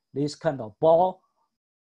polyethylene, this kind of ball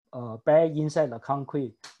bag inside the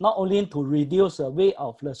concrete, not only to reduce the weight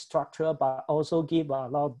of the structure, but also give a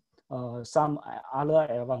lot some other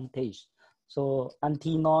advantage. So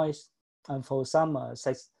anti-noise, and for some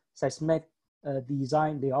seismic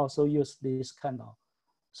design, they also use this kind of.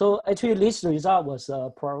 So actually this result was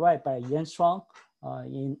provided by Yan Shuang.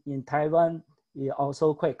 In Taiwan, it's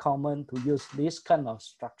also quite common to use this kind of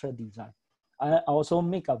structure design. I also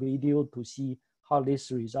make a video to see how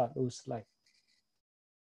this result looks like.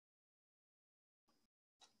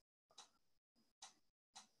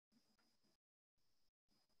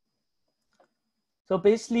 So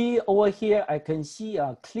basically over here, I can see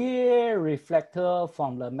a clear reflector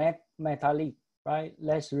from the metallic, right?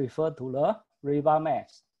 Let's refer to the rebar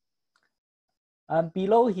mass. And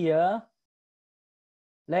below here,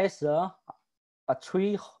 there's a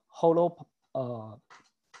three hollow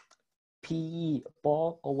PE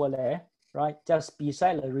ball over there, right? Just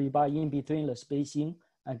beside the rebar, in between the spacing,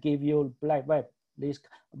 and give you black web. This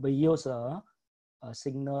we use a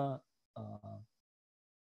signal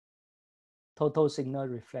total signal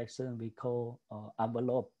reflection. We call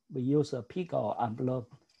envelope. We use a peak or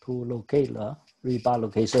envelope to locate the rebar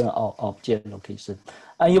location or object location.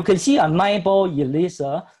 And you can see a 9 ball in this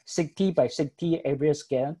 60 by 60 area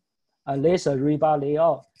scan. And there's a rebar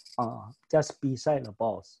layout just beside the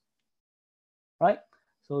balls, right?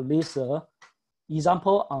 So this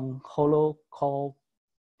example on hollow core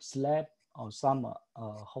slab or some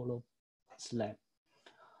hollow slab.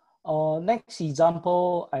 Next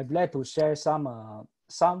example, I'd like to share some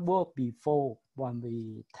work before when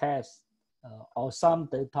we test or some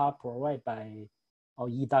data provided by our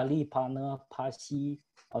Italy partner PASI,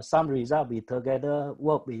 or some result we together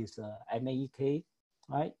work with MEK,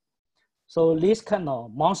 right? So this kind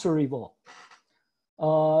of monster wall.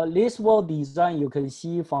 This wall design you can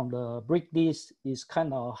see from the brick disc is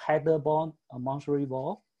kind of header bond, a monster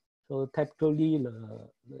wall. So typically,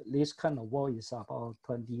 this kind of wall is about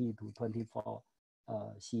 20 to 24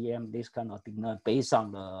 cm. This kind of thickness based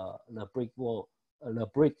on the brick wall, the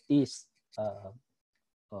brick disc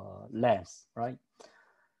length, right?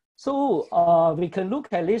 So we can look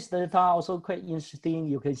at this data, also quite interesting.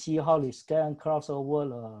 You can see how the scan cross over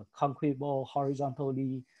the concrete wall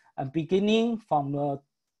horizontally, and beginning from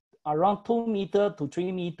around 2 meter to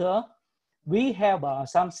 3 meter, we have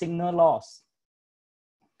some signal loss.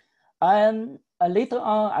 And later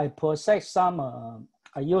on, I process some,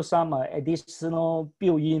 I use some additional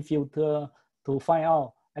built-in filter to find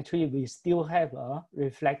out, actually we still have a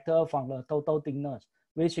reflector from the total thickness,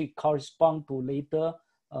 which correspond to later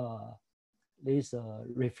this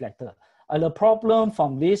reflector. And the problem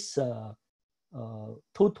from this 2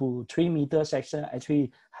 to 3 meter section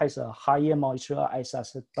actually has a higher moisture, I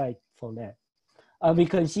suspect for that. We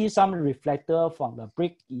can see some reflector from the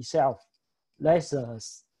brick itself. That's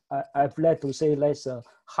I've like to say that's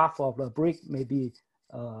half of the brick, maybe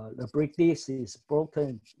the brick disc is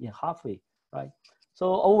broken in halfway, right?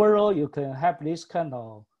 So overall, you can have this kind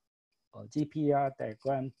of GPR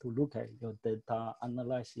diagram to look at your data,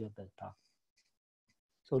 analyze your data.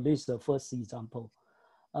 So this is the first example.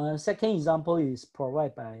 Second example is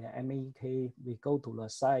provided by MEK. We go to the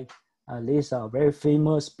site. This is a very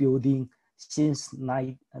famous building since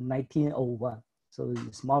 1901. So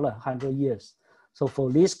it's more than 100 years. So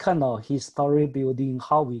for this kind of historic building,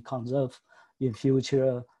 how we conserve in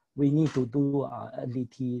future, we need to do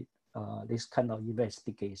NDT, this kind of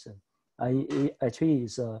investigation. It actually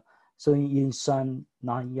is showing in Sun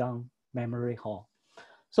Nanyang Memory Hall.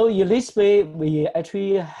 So in this way, we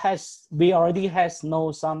already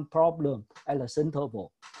know some problem at the center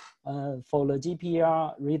wall. For the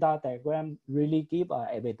GPR radar diagram, really give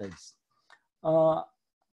evidence.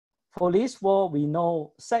 For this wall, we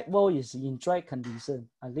know side wall is in dry condition,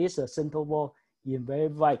 and this center wall in very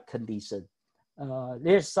wet condition.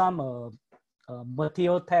 There's some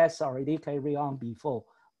material tests already carried on before.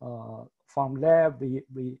 From there,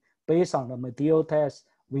 we based on the material test,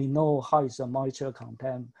 we know how is the moisture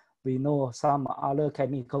content. We know some other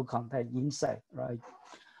chemical content inside, right?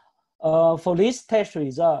 For this test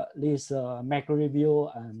result, this macro review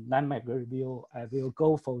and non-macro review, I will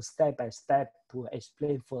go for step by step to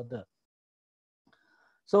explain further.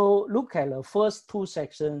 So look at the first two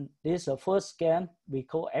sections. This is the first scan, we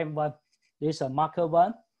call M1. This is a marker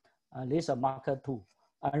 1, and this is a marker 2.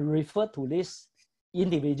 And refer to this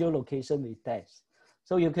individual location we test.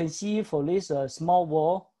 So you can see for this small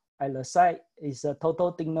wall at the side is a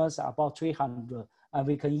total thickness about 300. And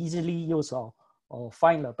we can easily use or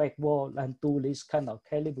find the back wall and do this kind of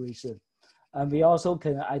calibration. And we also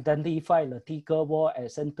can identify the thicker wall at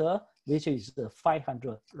center, which is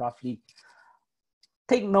 500 roughly.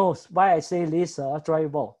 Take note why I say this dry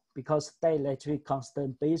wall, because dielectric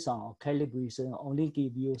constant based on calibration only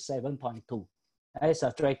give you 7.2 as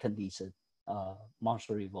a dry condition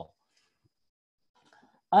monsory wall.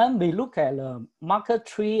 And we look at marker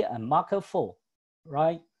 3 and marker 4,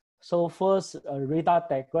 right? So first, radar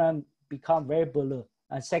diagram become very blurry,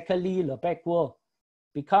 and secondly, the back wall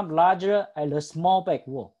become larger and the small back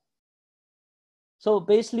wall. So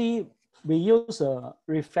basically, we use a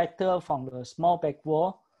reflector from the small back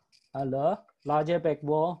wall and the larger back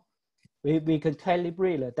wall. We can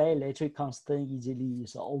calibrate the dielectric constant easily.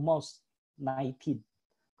 It's almost 19.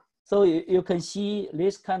 So you can see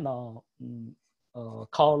this kind of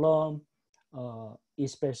column,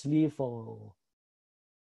 especially for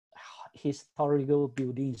historical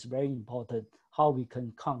building, is very important. How we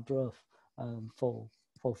can control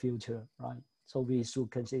for future, right? So we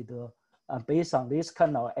should consider, based on this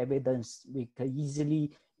kind of evidence, we can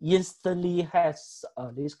easily instantly have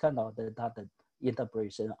this kind of data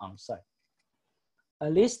interpretation on site.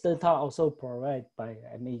 This data also provided by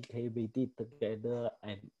MAK, we did together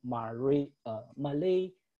and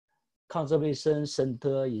Malay Conservation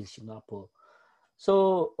Center in Singapore.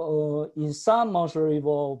 So in some monsory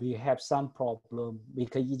wall, we have some problem. We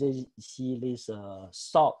can easily see this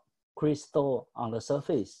salt crystal on the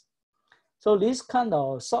surface. So this kind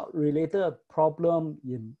of salt-related problem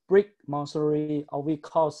in brick monsory, we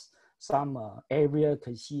cause some area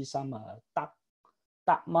can see some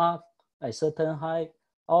dark mark at certain height,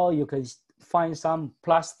 or you can find some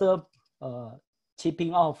plaster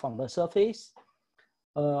chipping out from the surface.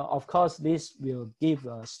 Of course, this will give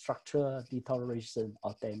structural deterioration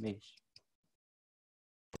or damage.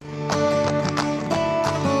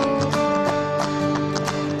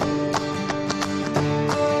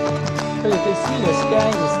 So you can see the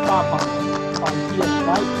scan is start from here,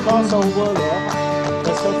 right? Cross over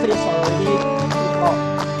the surface already took off.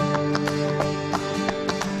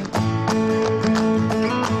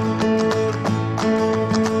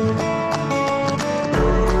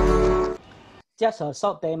 Just a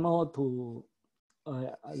short demo to,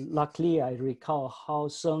 luckily I recall how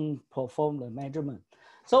Sung performed the measurement.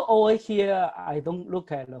 So over here, I don't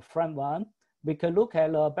look at the front one. We can look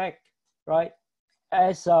at the back, right?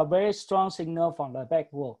 As a very strong signal from the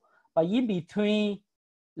back wall. But in between,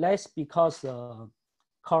 less because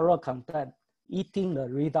coral content eating the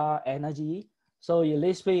radar energy. So in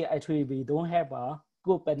this way, actually, we don't have a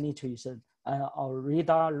good penetration and our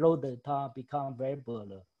radar low data become very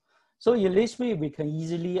blurry. So in this way, we can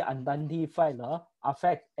easily identify the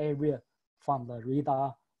affect area from the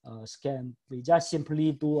radar scan. We just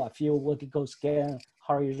simply do a few vertical scan,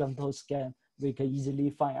 horizontal scan. We can easily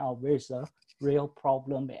find out where's the real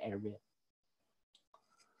problem area.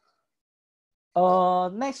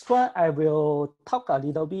 Next one, I will talk a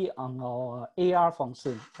little bit on our AR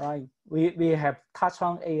function, right? We have touched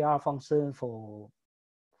on AR function for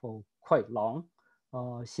quite long,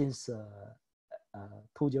 since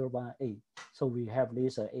 2018. So we have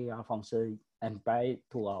this AR function embedded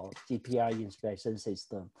to our GPR inspection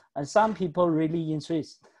system. And some people really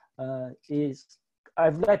interest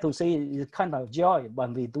I'd like to say it's kind of joy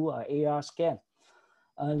when we do an AR scan.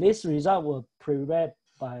 This result was provided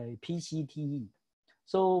by PCTS.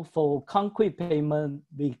 So for concrete pavement,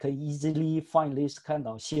 we can easily find this kind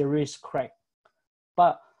of serious crack.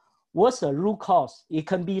 But what's the root cause? It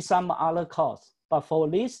can be some other cause. But for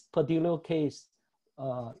this particular case,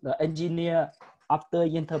 the engineer, after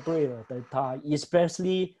interpret the data,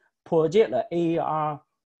 especially project the AR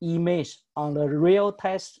image on the real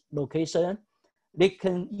test location, they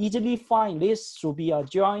can easily find this should be a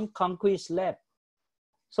joint concrete slab.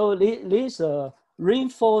 So this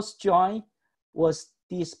reinforced joint was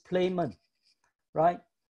displacement, right?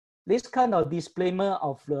 This kind of displacement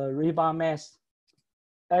of the rebar mass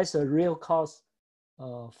as a real cause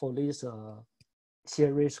for this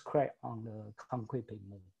serious crack on the concrete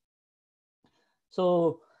pavement.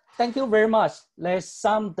 So thank you very much. There's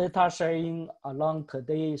some data sharing along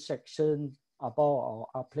today's section about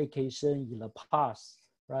our application in the past,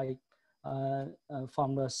 right?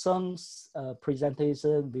 From the Sung's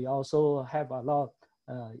presentation, we also have a lot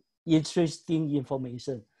interesting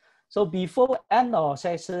information. So before end our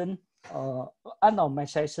session, end of my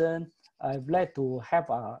session, I'd like to have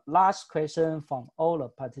a last question from all the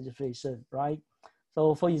participation, right?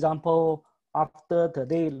 So for example, after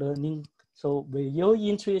today learning, so will you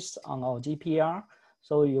interest on our GPR?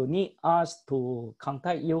 So you need us to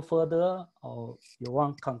contact you further, or you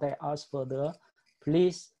want to contact us further,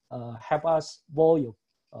 please help us vote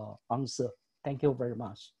your answer. Thank you very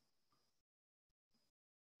much.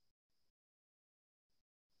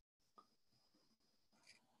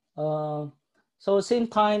 So same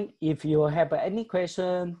time, if you have any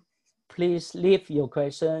question, please leave your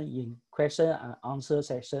question in question and answer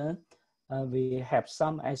section. We have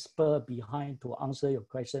some expert behind to answer your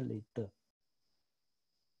question later.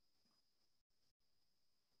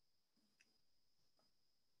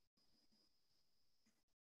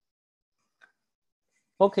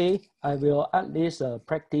 Okay, I will at least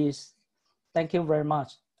practice. Thank you very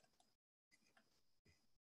much.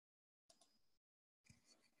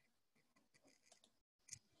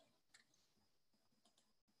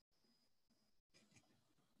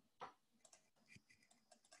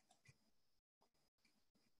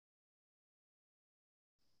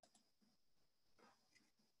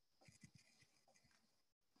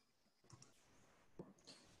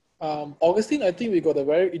 Augustine, I think we got a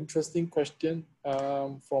very interesting question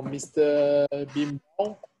from Mr.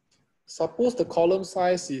 Bimbao. Suppose the column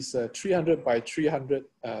size is 300 by 300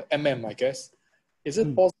 mm, I guess. Is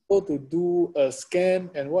it possible to do a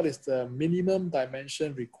scan, and what is the minimum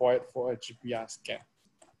dimension required for a GPR scan?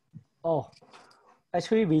 Oh,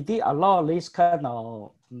 actually, we did a lot of this kind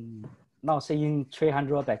of, not saying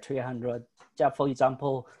 300 by 300, just for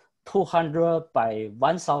example, 200 by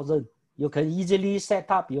 1000. You can easily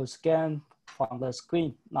set up your scan from the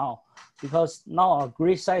screen now, because now our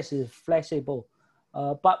grid size is flexible.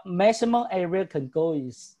 But maximum area can go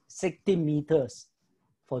is 60 meters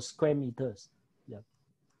for square meters.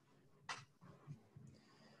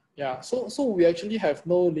 Yeah, so we actually have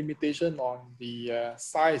no limitation on the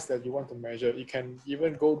size that you want to measure. It can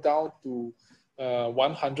even go down to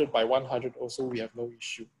 100 by 100 also, we have no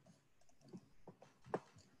issue.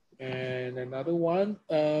 And another one,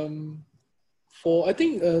 for I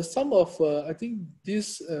think I think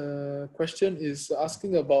this question is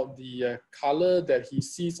asking about the color that he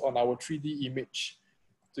sees on our 3D image.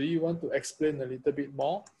 Do you want to explain a little bit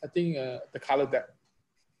more? I think the color depth.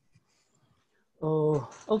 Oh,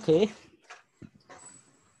 okay.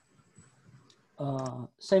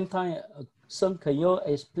 Same time, Sun, can you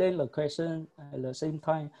explain the question at the same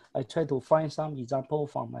time? I try to find some example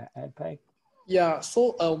from my iPad. Yeah,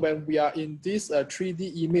 so when we are in this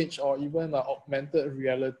 3D image or even augmented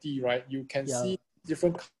reality, right, you can see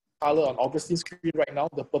different color on Augustine's screen right now,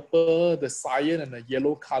 the purple, the cyan, and the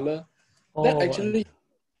yellow color. That actually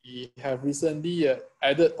we have recently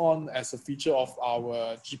added on as a feature of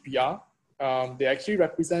our GPR. They actually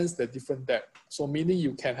represents the different depth. So meaning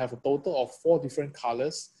you can have a total of 4 different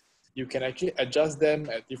colors. You can actually adjust them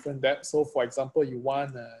at different depths. So for example, you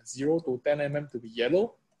want 0 to 10 mm to be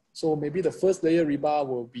yellow. So maybe the first layer rebar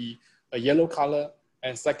will be a yellow color,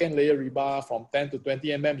 and second layer rebar from 10 to 20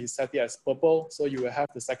 mm is set it as purple. So you will have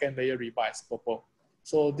the second layer rebar as purple.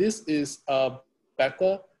 So this is a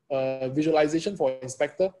better visualization for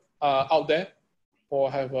inspector out there,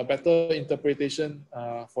 or have a better interpretation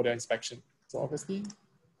for their inspection. So obviously.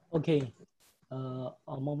 Okay,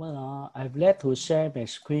 a moment. I've let to share my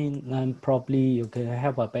screen, and probably you can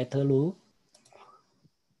have a better look.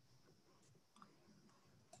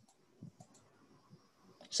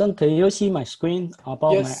 So can you see my screen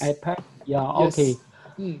about my iPad? Yeah, okay.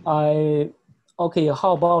 Okay,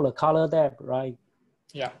 how about the color depth, right?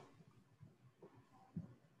 Yeah.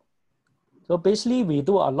 So basically we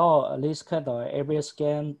do a lot of this kind of area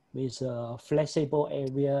scan with a flexible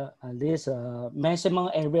area, and this maximum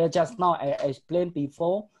area just now I explained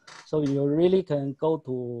before. So you really can go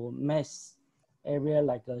to max area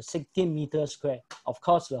like 16 meters square. Of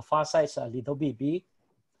course, the far size a little bit big.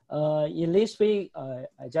 In this way,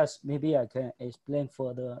 I can explain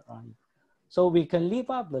further. So we can leave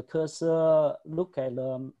up the cursor, look at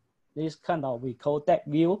this kind of, we call depth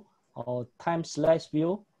view or time slice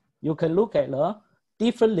view. You can look at the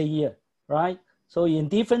different layer, right? So in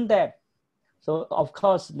different depth. So of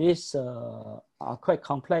course, this are quite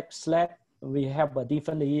complex slab. We have a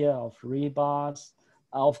different layer of rebars.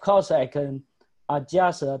 Of course, I can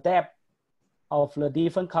adjust the depth of the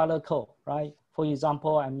different color code, right? For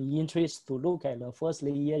example, I'm interested to look at the first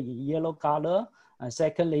layer in yellow color, and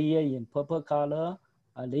second layer in purple color,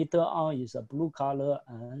 and later on is a blue color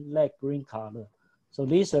and light green color. So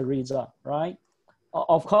this is the result, right?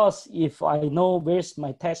 Of course, if I know where's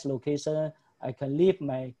my test location, I can leave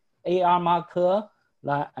my AR marker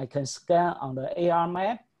Like I can scan on the AR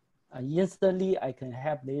map, and instantly I can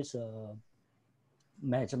have this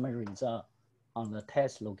measurement result on the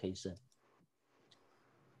test location.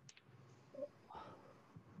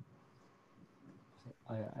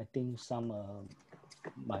 I think some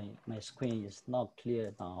my screen is not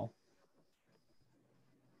clear now.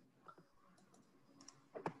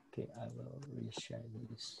 Okay, I will reshare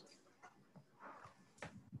this.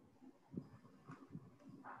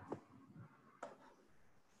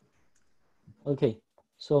 Okay,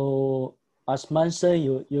 so as mentioned,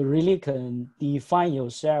 you really can define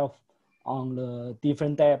yourself on the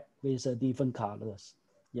different depth with different colors.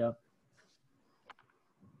 Yeah.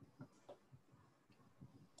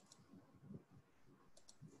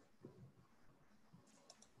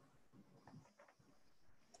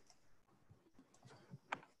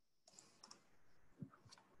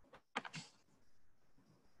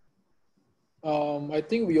 I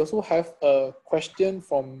think we also have a question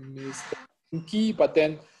from Mr. Pinky, but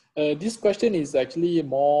then this question is actually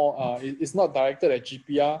more, it's not directed at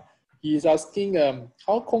GPR. He is asking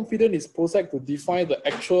how confident is PROCEQ to define the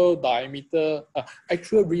actual diameter,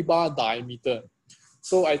 actual rebar diameter.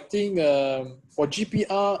 So I think for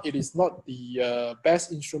GPR, it is not the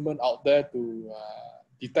best instrument out there to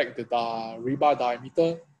detect the rebar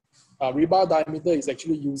diameter. Rebar diameter is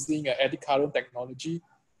actually using eddy current technology.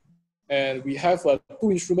 And we have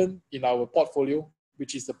two instruments in our portfolio,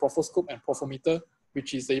 which is the PROCEQ and Profometer,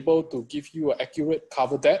 which is able to give you an accurate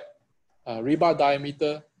cover depth, rebar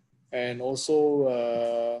diameter, and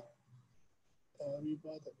also,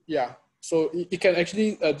 yeah. So it can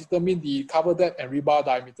actually determine the cover depth and rebar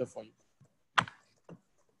diameter for you.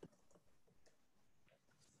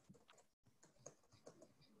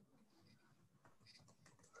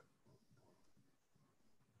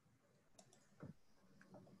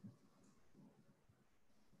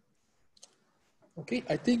 Okay,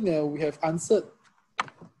 I think we have answered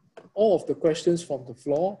all of the questions from the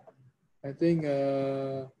floor. I think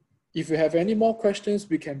if you have any more questions,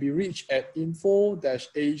 we can be reached at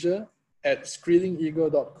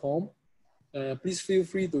info-asia@screeningeagle.com. Please feel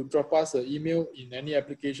free to drop us an email in any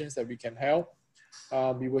applications that we can help.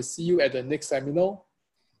 We will see you at the next seminar.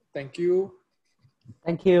 Thank you.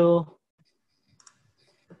 Thank you.